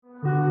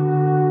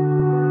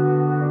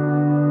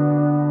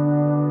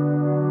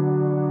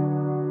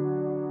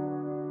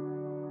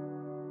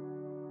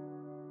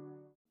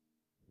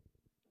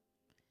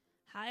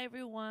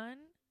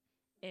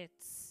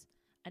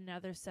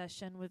another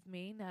session with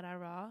me, Nara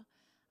Raw.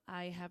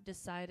 I have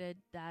decided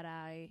that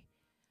I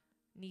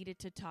needed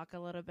to talk a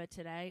little bit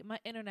today. My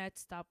internet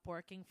stopped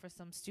working for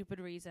some stupid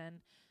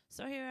reason.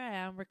 So here I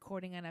am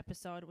recording an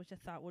episode, which I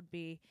thought would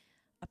be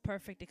a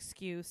perfect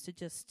excuse to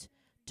just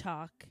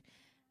talk.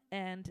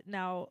 And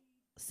now,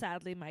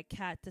 sadly, my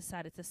cat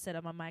decided to sit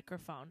on my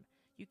microphone.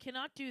 You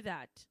cannot do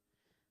that.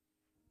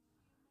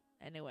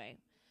 Anyway,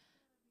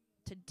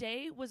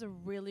 today was a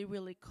really,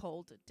 really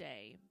cold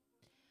day.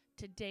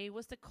 Today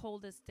was the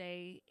coldest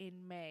day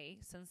in May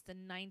since the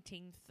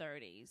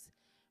 1930s,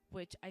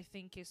 which I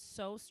think is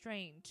so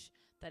strange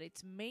that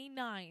it's May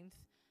 9th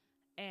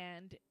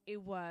and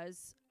it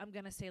was, I'm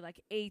going to say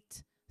like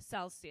 8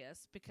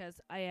 Celsius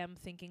because I am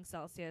thinking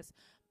Celsius,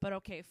 but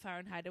okay,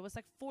 Fahrenheit. It was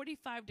like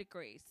 45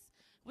 degrees.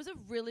 It was a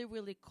really,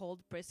 really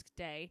cold, brisk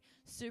day,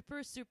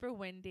 super, super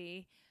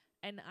windy,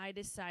 and I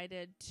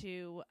decided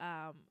to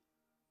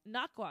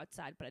not go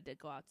outside, but I did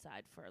go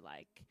outside for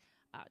like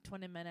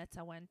 20 minutes.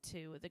 I went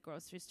to the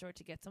grocery store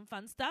to get some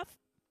fun stuff.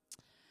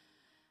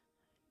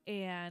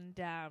 And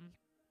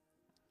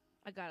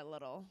I got a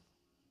little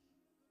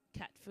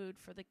cat food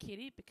for the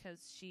kitty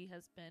because she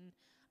has been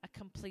a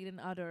complete and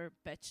utter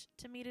bitch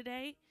to me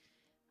today.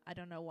 I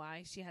don't know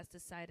why. She has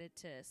decided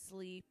to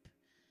sleep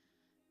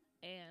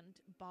and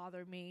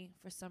bother me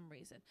for some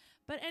reason.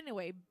 But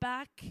anyway,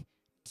 back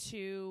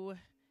to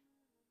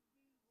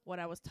what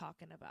I was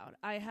talking about.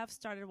 I have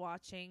started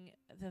watching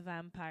The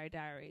Vampire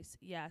Diaries.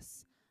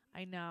 Yes,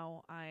 I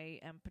know I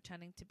am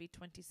pretending to be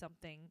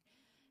 20-something,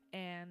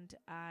 and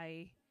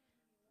I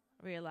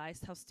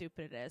realized how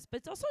stupid it is. But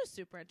it's also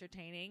super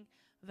entertaining.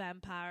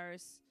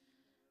 Vampires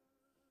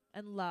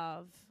and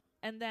love.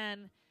 And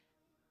then,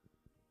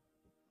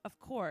 of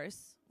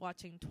course,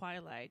 watching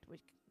Twilight,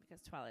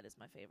 because Twilight is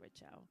my favorite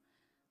show.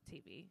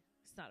 TV.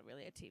 It's not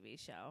really a TV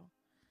show.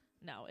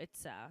 No,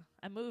 it's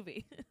a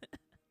movie.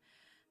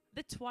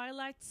 The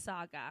Twilight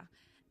Saga.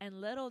 And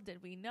little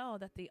did we know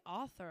that the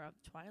author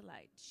of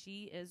Twilight,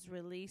 she is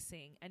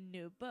releasing a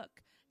new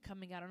book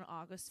coming out on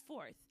August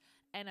 4th.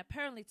 And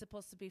apparently it's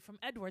supposed to be from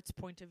Edward's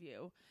point of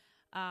view.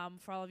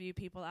 For all of you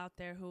people out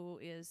there who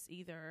is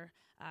either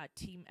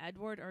Team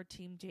Edward or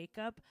Team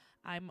Jacob,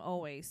 I'm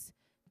always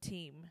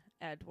Team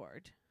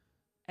Edward.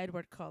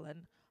 Edward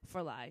Cullen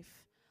for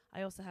life.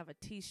 I also have a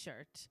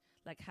t-shirt,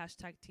 like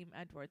hashtag Team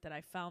Edward, that I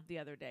found the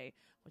other day,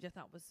 which I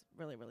thought was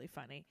really, really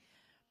funny.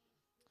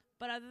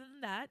 But other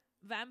than that,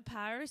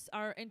 vampires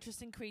are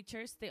interesting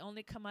creatures. They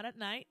only come out at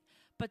night.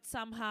 But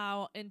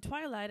somehow in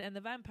Twilight and the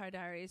Vampire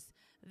Diaries,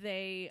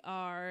 they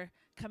are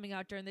coming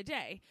out during the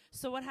day.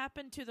 So what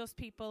happened to those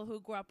people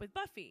who grew up with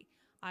Buffy?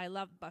 I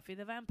loved Buffy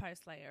the Vampire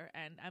Slayer.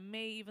 And I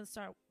may even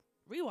start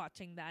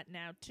rewatching that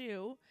now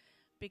too,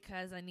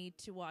 because I need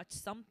to watch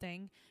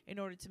something in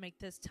order to make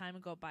this time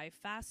go by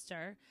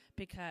faster.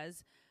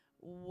 Because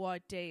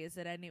what day is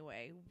it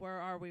anyway? Where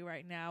are we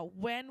right now?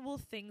 When will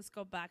things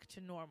go back to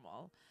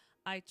normal?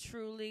 I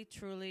truly,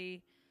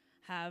 truly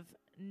have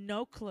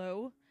no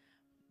clue,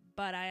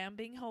 but I am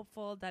being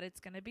hopeful that it's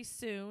going to be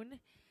soon,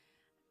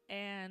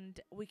 and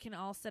we can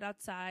all sit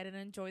outside and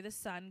enjoy the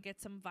sun, get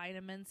some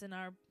vitamins in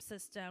our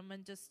system,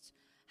 and just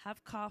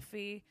have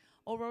coffee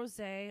or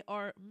rosé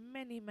or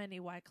many, many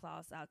White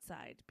Claws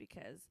outside,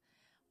 because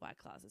White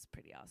Claws is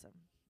pretty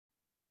awesome.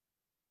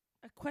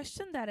 A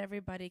question that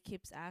everybody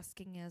keeps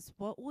asking is,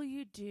 what will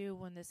you do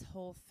when this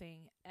whole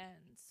thing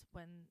ends?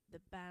 When the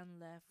ban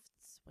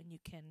lifts, when you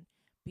can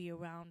be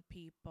around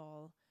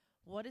people?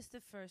 What is the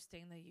first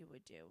thing that you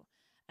would do?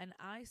 And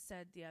I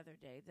said the other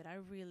day that I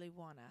really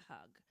want a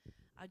hug.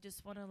 I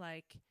just want to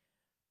like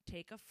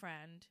take a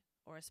friend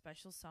or a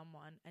special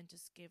someone and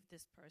just give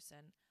this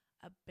person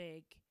a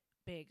big,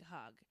 big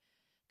hug.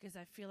 Because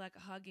I feel like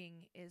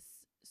hugging is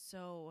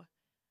so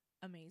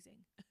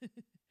amazing.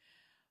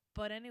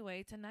 But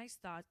anyway, it's a nice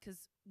thought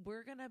because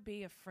we're going to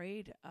be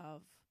afraid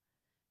of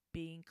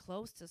being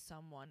close to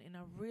someone in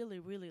a really,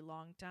 really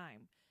long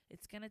time.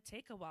 It's going to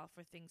take a while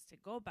for things to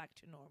go back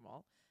to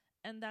normal.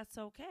 And that's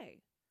okay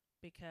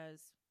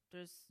because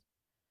there's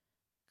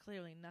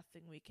clearly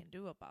nothing we can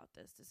do about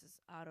this. This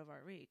is out of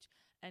our reach.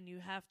 And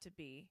you have to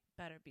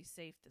better be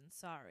safe than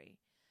sorry.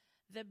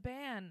 The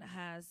ban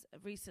has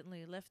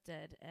recently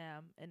lifted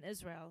in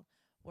Israel,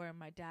 where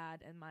my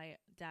dad and my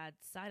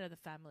dad's side of the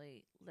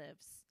family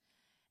lives.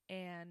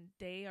 And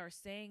they are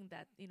saying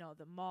that,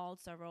 the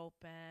malls are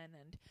open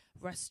and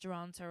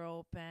restaurants are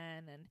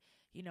open and,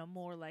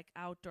 more like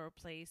outdoor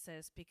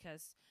places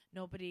because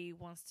nobody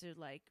wants to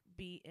like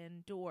be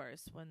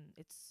indoors when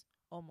it's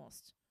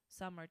almost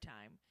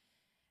summertime.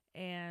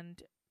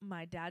 And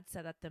my dad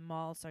said that the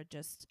malls are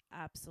just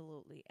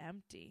absolutely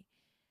empty,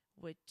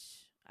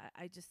 which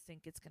I just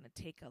think it's going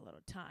to take a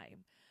little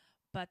time.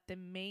 But the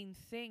main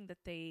thing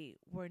that they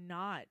were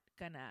not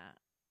going to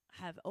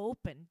have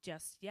open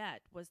just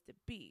yet was the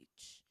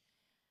beach.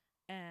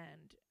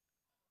 And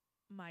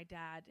my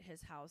dad,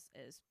 his house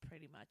is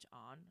pretty much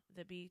on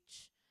the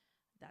beach.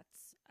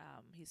 That's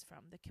he's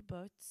from the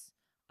kibbutz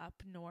up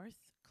north,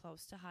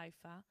 close to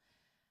Haifa,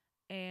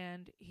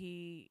 and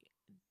he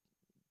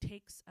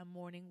takes a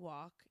morning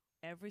walk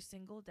every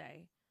single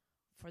day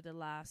for the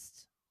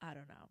last, I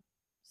don't know,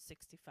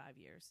 65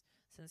 years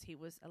since he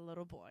was a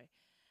little boy.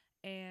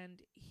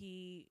 And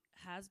he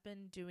has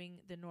been doing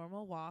the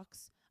normal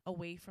walks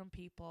away from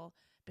people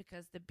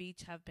because the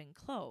beach have been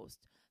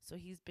closed. So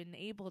he's been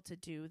able to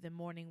do the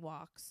morning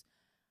walks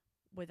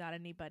without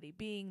anybody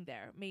being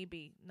there.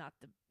 Maybe not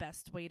the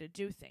best way to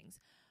do things.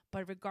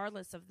 But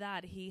regardless of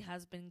that, he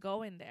has been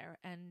going there.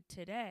 And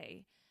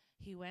today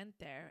he went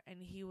there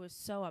and he was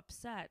so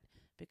upset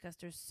because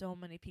there's so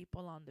many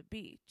people on the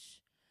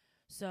beach.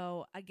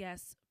 So I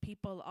guess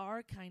people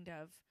are kind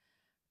of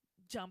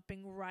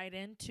jumping right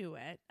into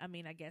it. I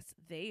mean, I guess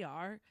they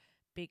are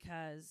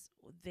because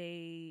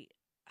they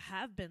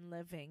have been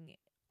living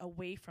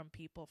away from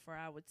people for,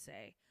 I would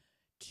say,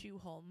 2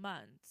 whole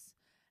months.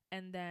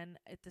 And then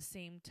at the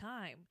same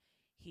time,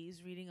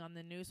 he's reading on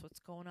the news what's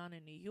going on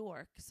in New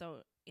York.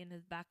 So in the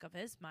back of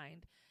his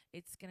mind,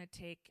 it's going to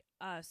take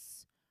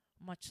us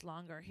much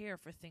longer here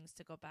for things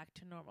to go back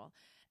to normal.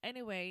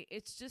 Anyway,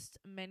 it's just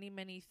many,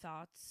 many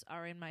thoughts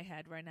are in my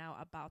head right now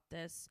about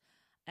this.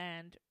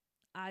 And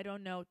I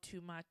don't know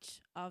too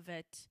much of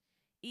it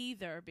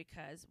either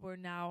because we're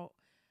now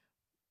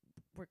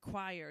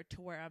required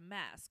to wear a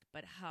mask.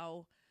 But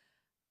how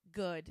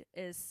good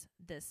is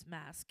this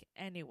mask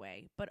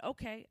anyway? But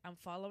okay, I'm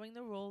following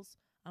the rules.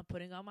 I'm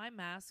putting on my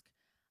mask.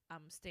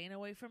 I'm staying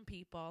away from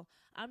people.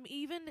 I'm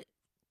even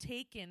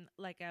taking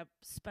like a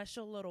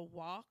special little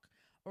walk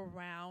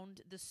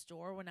around the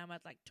store when I'm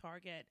at like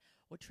Target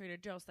or Trader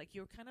Joe's. Like,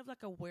 you're kind of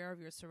like aware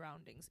of your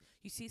surroundings.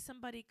 You see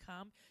somebody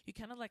come, you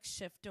kind of like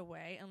shift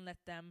away and let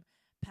them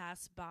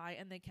pass by,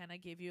 and they kind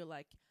of give you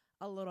like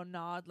a little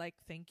nod, like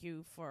thank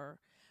you for.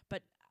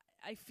 But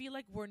I feel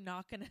like we're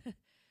not gonna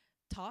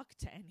talk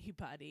to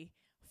anybody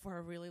for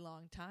a really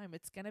long time.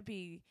 It's gonna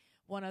be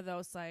one of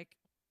those like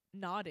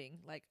nodding,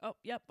 like, oh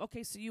yep,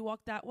 okay, so you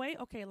walk that way,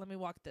 okay, let me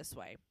walk this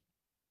way.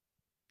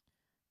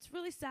 It's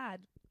really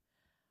sad.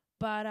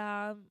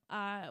 But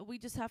we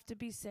just have to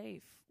be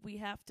safe. We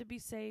have to be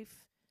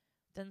safe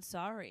than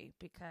sorry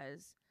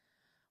because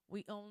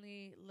we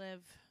only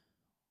live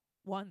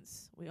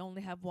once. We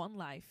only have one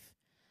life.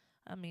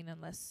 I mean,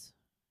 unless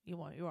you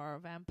are a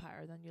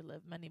vampire, then you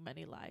live many,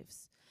 many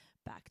lives.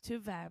 Back to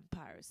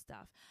vampire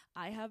stuff.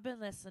 I have been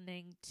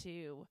listening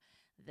to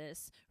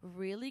this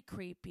really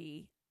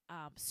creepy,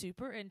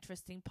 super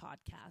interesting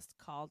podcast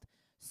called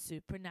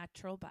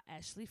Supernatural by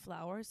Ashley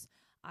Flowers.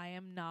 I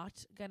am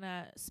not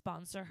gonna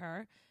sponsor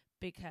her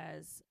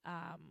because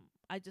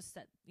I just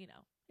said,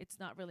 it's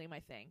not really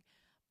my thing.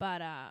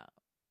 But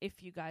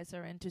if you guys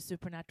are into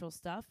supernatural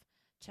stuff,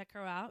 check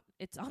her out.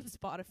 It's on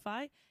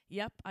Spotify.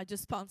 Yep, I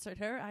just sponsored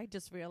her. I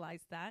just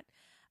realized that.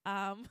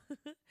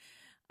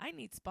 I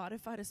need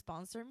Spotify to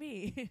sponsor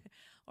me.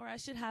 Or I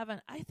should have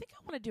I think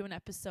I want to do an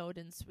episode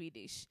in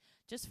Swedish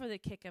just for the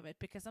kick of it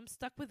because I'm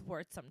stuck with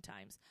words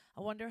sometimes.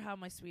 I wonder how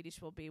my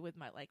Swedish will be with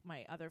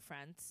my other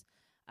friends.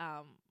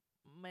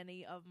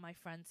 Many of my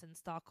friends in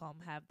Stockholm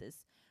have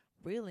this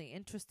really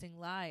interesting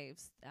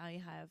lives.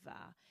 I have,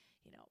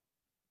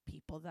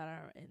 people that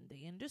are in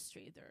the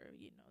industry.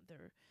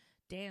 They're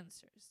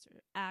dancers,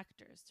 they're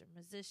actors, they're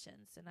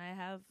musicians, and I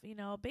have,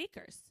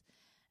 bakers.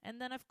 And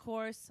then, of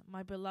course,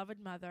 my beloved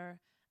mother.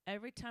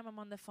 Every time I'm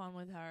on the phone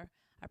with her,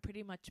 I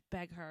pretty much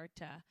beg her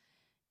to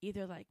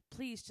either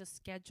please just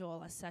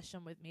schedule a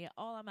session with me.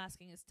 All I'm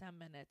asking is 10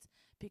 minutes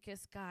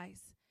because,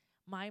 guys,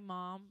 my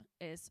mom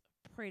is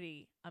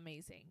pretty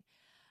amazing.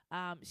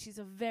 She's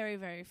a very,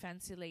 very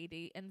fancy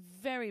lady and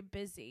very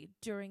busy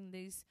during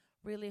these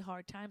really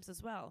hard times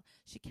as well.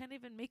 She can't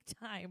even make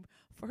time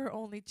for her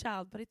only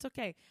child, but it's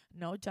okay.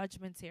 No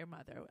judgments here,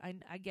 mother.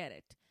 I get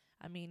it.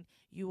 I mean,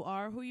 you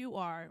are who you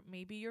are.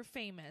 Maybe you're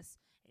famous,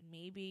 and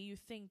maybe you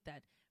think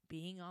that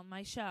being on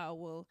my show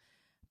will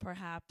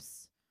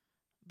perhaps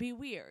be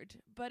weird,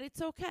 but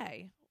it's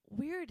okay.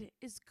 Weird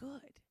is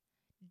good.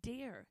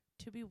 Dare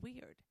to be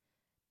weird.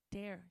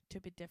 Dare to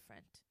be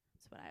different.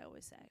 That's what I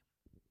always say.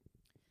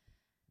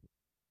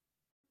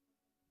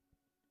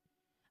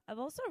 I've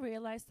also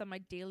realized that my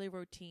daily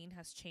routine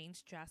has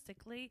changed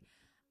drastically.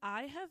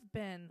 I have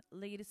been,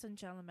 ladies and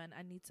gentlemen,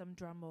 I need some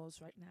drum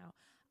rolls right now.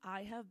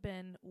 I have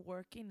been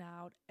working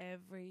out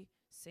every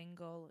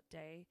single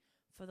day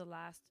for the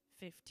last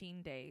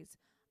 15 days.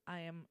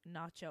 I am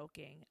not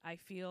joking. I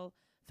feel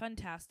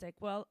fantastic.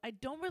 Well, I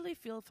don't really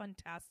feel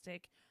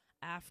fantastic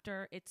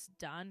after it's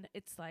done.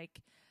 It's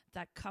like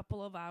that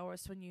couple of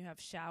hours when you have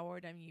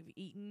showered and you've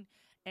eaten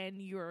and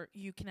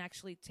you can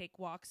actually take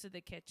walks to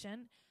the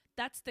kitchen.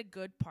 That's the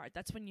good part.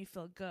 That's when you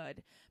feel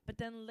good. But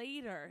then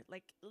later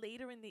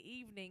in the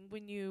evening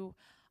when you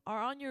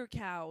are on your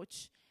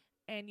couch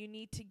and you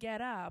need to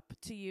get up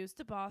to use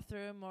the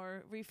bathroom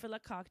or refill a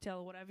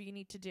cocktail, whatever you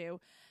need to do,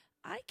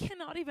 I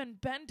cannot even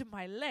bend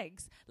my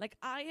legs. Like,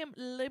 I am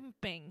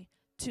limping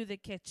to the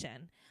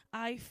kitchen.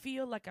 I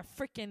feel like a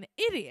freaking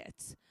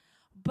idiot.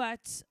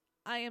 But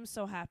I am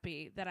so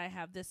happy that I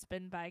have this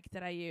spin bike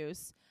that I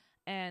use.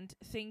 And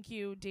thank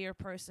you, dear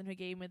person who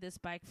gave me this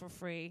bike for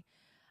free.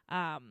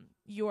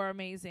 You are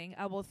amazing.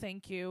 I will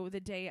thank you the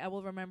day I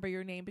will remember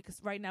your name, because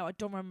right now I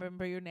don't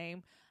remember your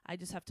name. I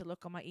just have to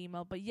look on my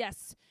email. But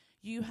yes,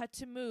 you had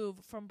to move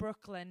from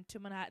Brooklyn to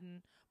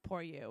Manhattan.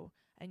 Poor you.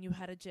 And you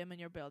had a gym in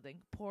your building.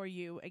 Poor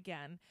you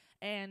again.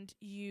 And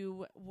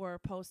you were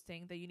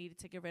posting that you needed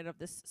to get rid of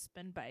this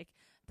spin bike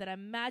that I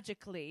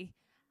magically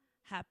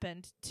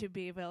happened to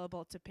be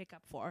available to pick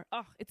up for.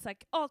 Oh, it's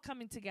like all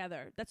coming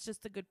together. That's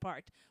just the good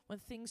part. When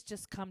things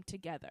just come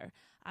together.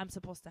 I'm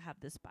supposed to have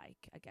this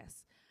bike, I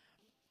guess.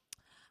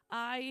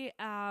 I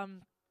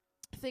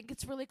think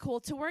it's really cool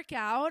to work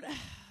out.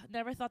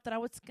 Never thought that I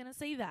was going to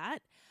say that.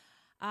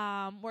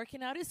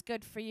 Working out is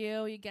good for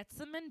you. You get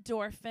some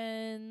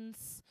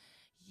endorphins.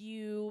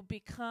 You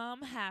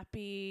become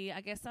happy.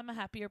 I guess I'm a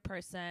happier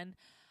person.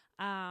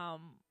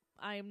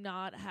 I'm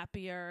not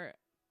happier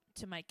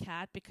to my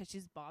cat because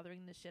she's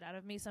bothering the shit out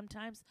of me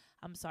sometimes.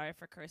 I'm sorry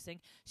for cursing.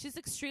 She's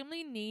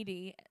extremely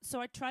needy. So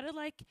I try to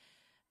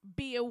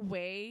be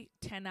away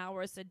 10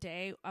 hours a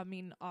day. I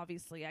mean,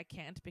 obviously I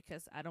can't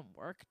because I don't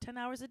work 10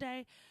 hours a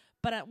day.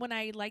 But when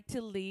I like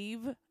to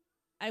leave,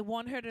 I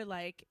want her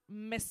to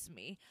miss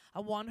me. I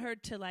want her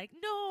to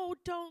no,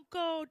 don't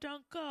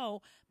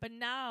go. But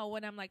now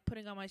when I'm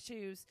putting on my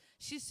shoes,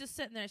 she's just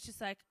sitting there.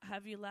 She's like,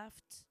 have you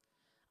left?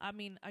 I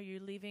mean, are you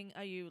leaving?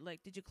 Are you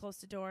did you close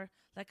the door?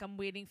 I'm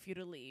waiting for you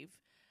to leave.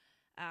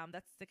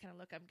 That's the kind of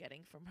look I'm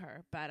getting from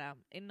her. But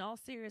in all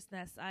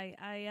seriousness,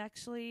 I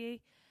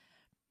actually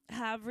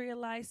have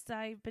realized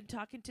I've been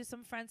talking to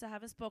some friends I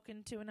haven't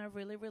spoken to in a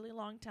really, really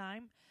long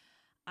time.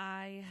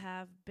 I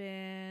have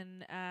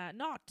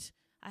not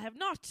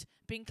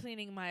been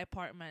cleaning my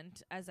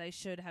apartment as I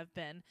should have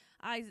been.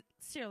 I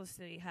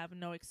seriously have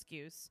no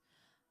excuse.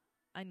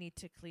 I need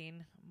to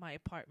clean my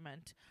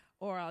apartment,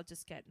 or I'll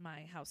just get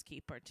my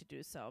housekeeper to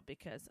do so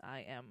because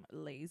I am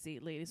lazy,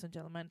 ladies and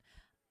gentlemen.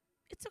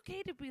 It's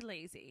okay to be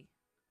lazy,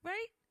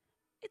 right?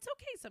 It's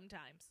okay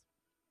sometimes.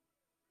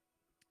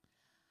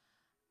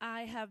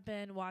 I have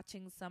been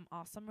watching some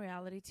awesome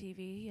reality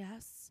TV,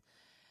 yes.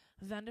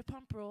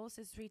 Vanderpump Rules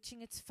is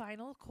reaching its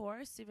final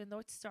course, even though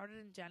it started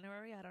in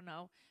January. I don't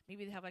know.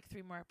 Maybe they have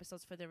 3 more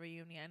episodes for the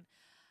reunion.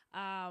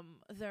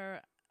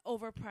 They're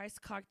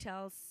overpriced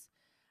cocktails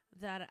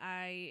that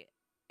I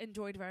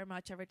enjoyed very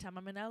much every time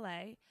I'm in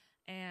LA.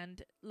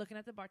 And looking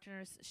at the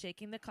bartenders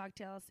shaking the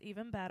cocktails,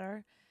 even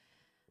better.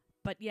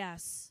 But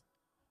yes,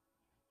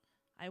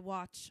 I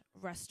watch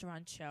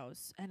restaurant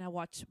shows and I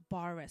watch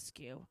Bar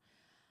Rescue.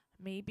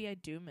 Maybe I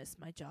do miss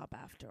my job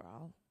after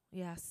all.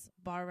 Yes,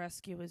 Bar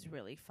Rescue is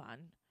really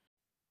fun.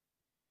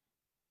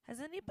 Has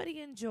anybody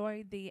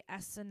enjoyed the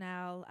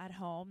SNL at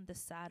home, the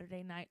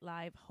Saturday Night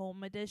Live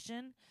home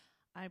edition?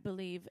 I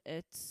believe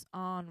it's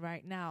on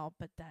right now,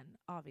 but then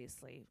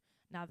obviously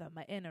now that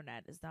my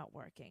internet is not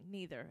working,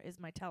 neither is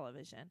my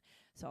television.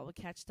 So I will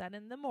catch that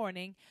in the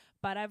morning.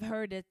 But I've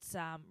heard it's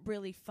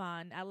really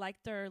fun. I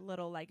like their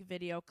little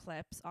video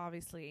clips.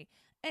 Obviously,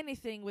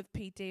 anything with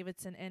Pete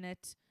Davidson in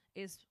it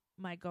is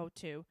my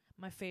go-to,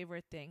 my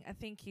favorite thing. I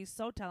think he's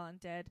so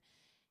talented.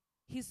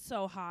 He's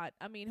so hot.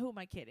 I mean, who am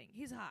I kidding?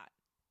 He's hot.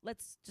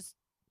 Let's just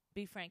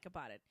be frank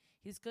about it.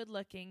 He's good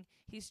looking.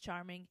 He's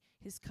charming.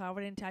 He's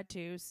covered in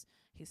tattoos.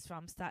 He's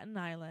from Staten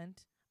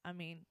Island. I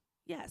mean,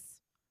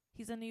 yes,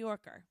 he's a New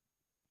Yorker.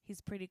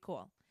 He's pretty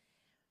cool.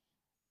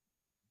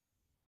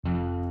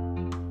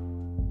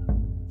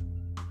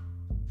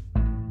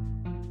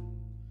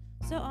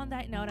 So on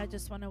that note, I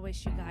just want to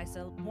wish you guys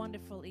a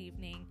wonderful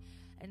evening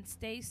and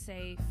stay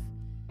safe,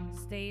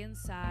 stay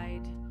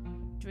inside,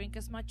 drink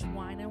as much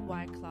wine and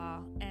White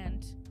Claw,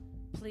 and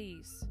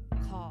please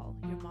call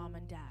your mom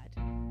and dad.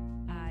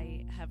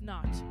 I have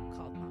not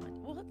called mom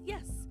and well,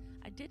 yes,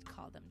 I did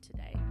call them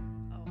today.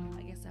 Oh,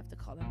 I guess I have to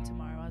call them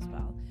tomorrow as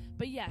well.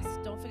 But yes,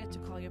 don't forget to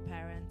call your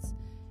parents,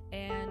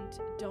 and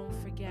don't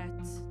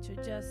forget to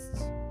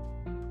just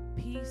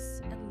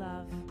peace and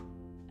love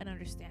and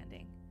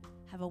understanding.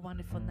 Have a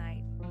wonderful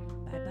night.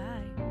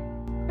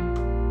 Bye-bye.